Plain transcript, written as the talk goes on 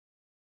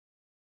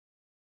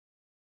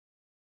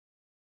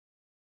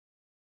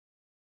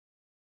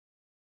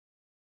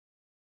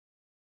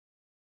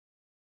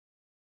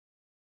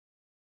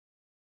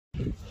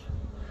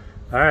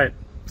All right,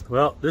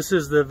 well, this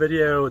is the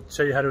video to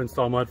show you how to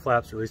install mud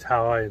flaps, or at least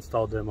how I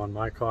installed them on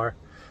my car.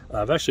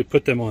 I've actually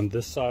put them on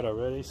this side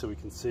already, so we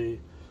can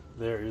see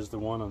there is the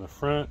one on the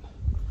front,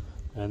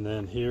 and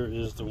then here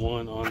is the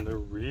one on the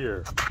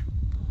rear.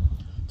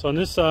 So on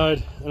this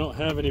side, I don't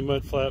have any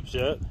mud flaps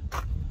yet,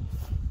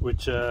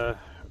 which is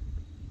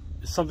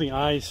something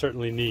I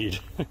certainly need.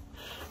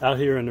 Out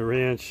here in the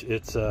ranch,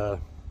 it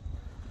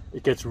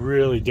gets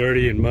really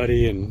dirty and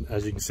muddy, and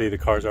as you can see, the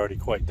car's already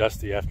quite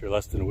dusty after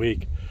less than a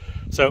week.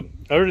 So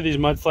I ordered these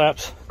mud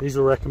flaps. These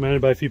were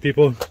recommended by a few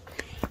people.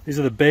 These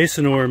are the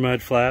Basinor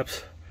mud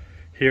flaps.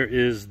 Here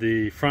is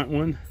the front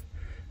one.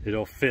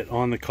 It'll fit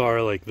on the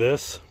car like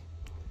this.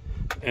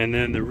 And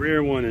then the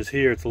rear one is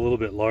here. It's a little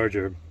bit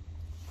larger.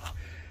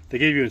 They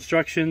gave you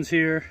instructions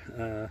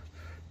here,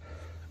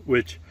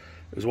 which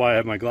is why I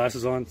have my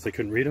glasses on, so I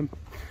couldn't read them.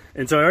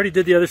 And so I already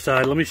did the other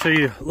side. Let me show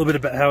you a little bit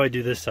about how I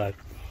do this side.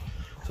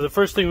 So the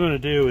first thing we're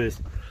going to do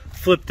is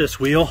flip this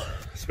wheel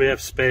so we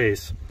have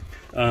space.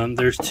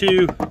 There's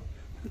two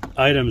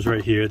items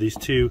right here, these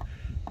two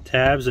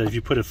tabs, that if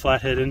you put a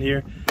flathead in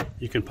here,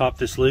 you can pop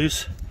this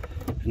loose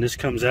and this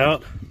comes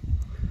out.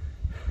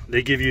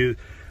 They give you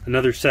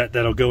another set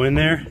that'll go in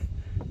there,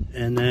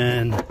 and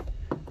then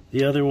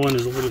the other one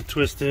is a little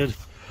twisted,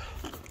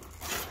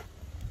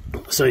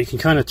 so you can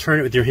kind of turn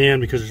it with your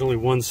hand because there's only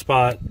one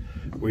spot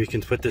where you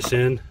can put this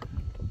in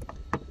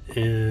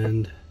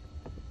and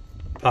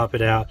pop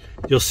it out.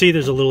 You'll see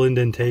there's a little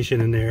indentation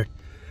in there.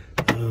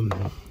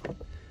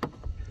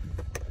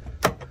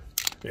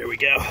 There we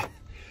go.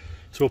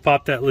 So we'll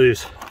pop that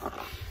loose.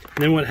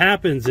 And then what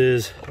happens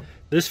is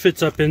this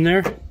fits up in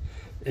there,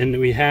 and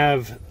we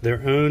have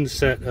their own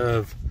set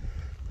of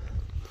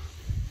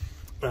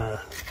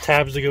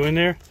tabs to go in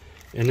there,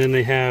 and then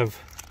they have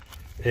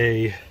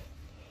a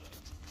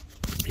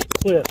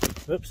clip.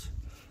 Oops.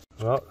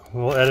 Well,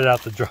 we'll edit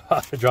out the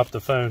drop. I dropped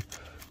the phone.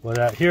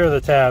 Well, here are the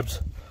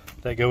tabs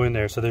that go in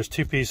there. So there's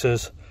two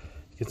pieces.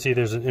 You can see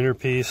there's an inner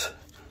piece,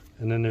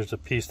 and then there's a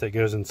piece that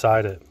goes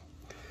inside it.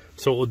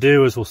 So what we'll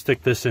do is we'll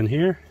stick this in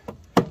here,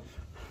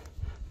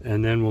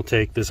 and then we'll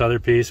take this other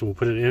piece and we'll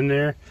put it in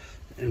there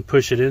and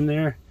push it in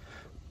there.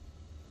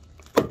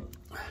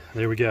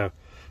 There we go.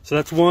 So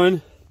that's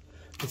one.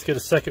 Let's get a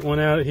second one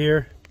out of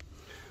here.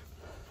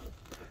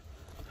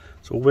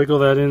 So we'll wiggle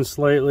that in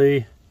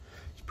slightly.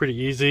 It's pretty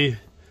easy.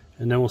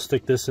 And then we'll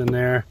stick this in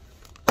there,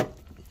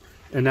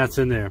 and that's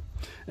in there.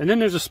 And then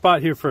there's a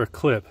spot here for a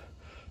clip.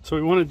 So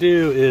what we want to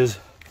do is,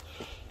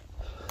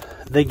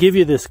 they give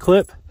you this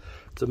clip.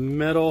 It's a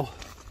metal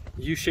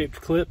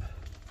U-shaped clip.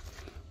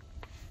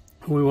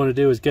 What we want to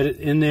do is get it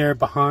in there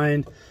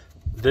behind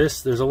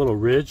this. There's a little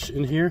ridge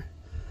in here.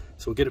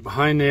 So we'll get it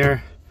behind there,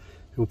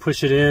 and we'll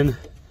push it in,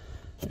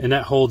 and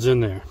that holds in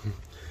there.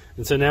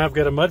 And so now I've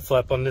got a mud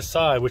flap on this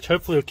side, which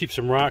hopefully will keep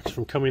some rocks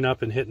from coming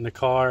up and hitting the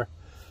car,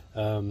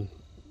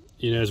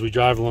 you know, as we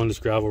drive along this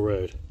gravel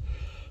road.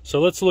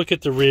 So let's look at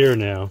the rear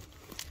now.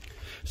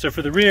 So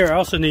for the rear, I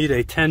also need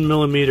a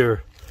 10mm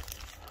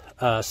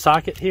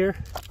socket here,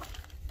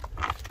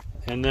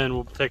 and then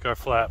we'll take our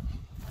flap.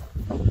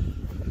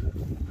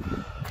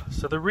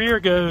 So the rear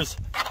goes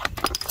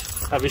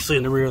obviously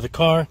in the rear of the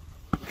car.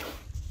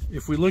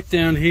 If we look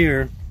down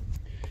here,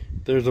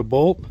 there's a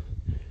bolt, and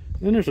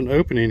then there's an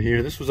opening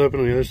here. This was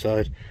open on the other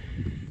side.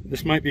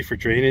 This might be for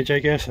drainage, I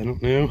guess. I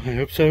don't know. I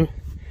hope so.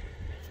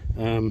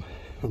 I'm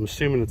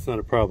assuming it's not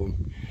a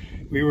problem.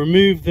 We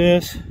remove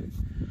this,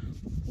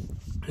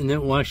 and then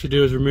what we'll actually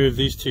do is remove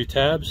these two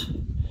tabs,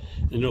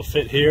 and it'll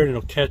fit here, and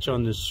it'll catch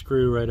on this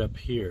screw right up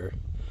here.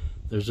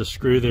 There's a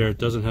screw there. It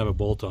doesn't have a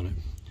bolt on it.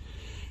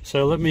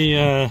 So let me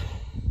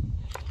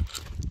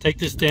take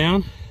this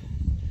down,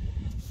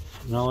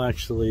 and I'll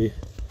actually,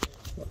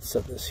 let's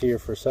set this here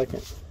for a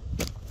second.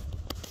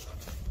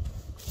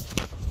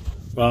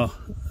 Well,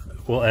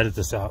 we'll edit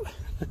this out.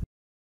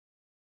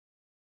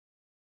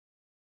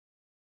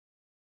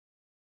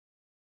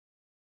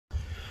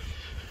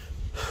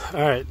 All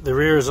right, the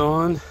rear is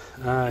on.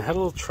 I had a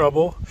little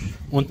trouble.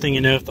 One thing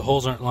you know, if the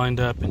holes aren't lined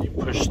up and you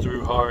push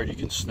through hard, you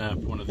can snap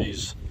one of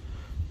these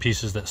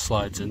pieces that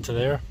slides into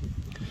there.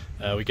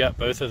 We got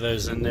both of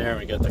those in there.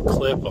 We got the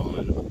clip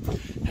on.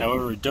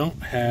 However, we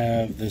don't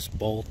have this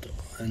bolt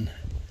on.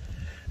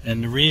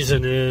 And the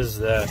reason is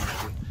that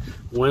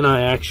when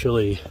I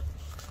actually,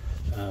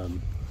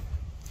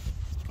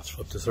 let's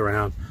flip this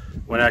around.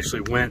 When I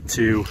actually went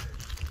to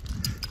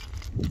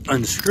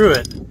unscrew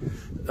it,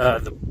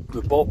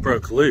 the bolt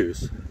broke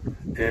loose,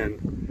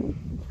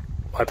 and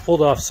I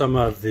pulled off some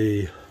of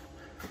the,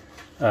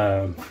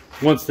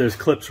 once those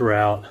clips were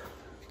out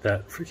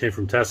that came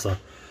from Tesla,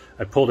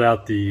 I pulled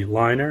out the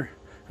liner,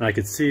 and I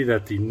could see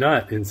that the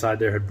nut inside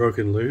there had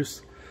broken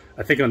loose.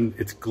 I think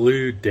it's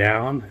glued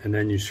down, and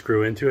then you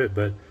screw into it,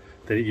 but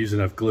they didn't use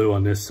enough glue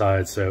on this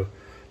side, so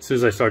as soon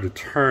as I started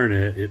to turn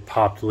it, it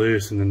popped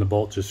loose, and then the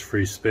bolt just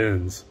free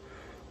spins.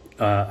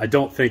 I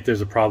don't think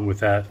there's a problem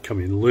with that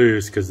coming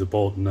loose because the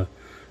bolt and the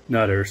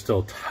nut are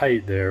still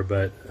tight there,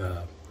 but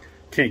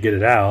can't get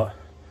it out.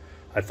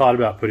 I thought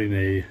about putting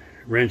a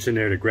wrench in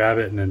there to grab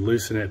it and then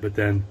loosen it, but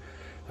then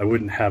I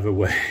wouldn't have a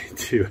way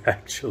to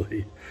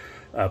actually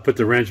put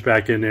the wrench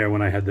back in there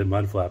when I had the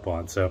mud flap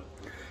on. So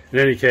in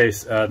any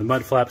case, the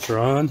mud flaps are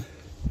on.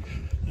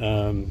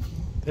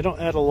 They don't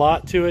add a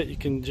lot to it. You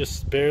can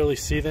just barely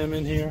see them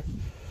in here,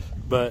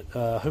 but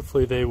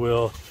hopefully they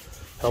will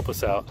help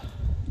us out.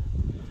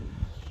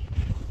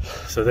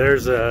 So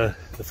there's the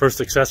first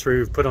accessory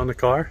we've put on the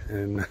car,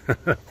 and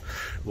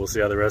we'll see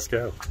how the rest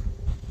go.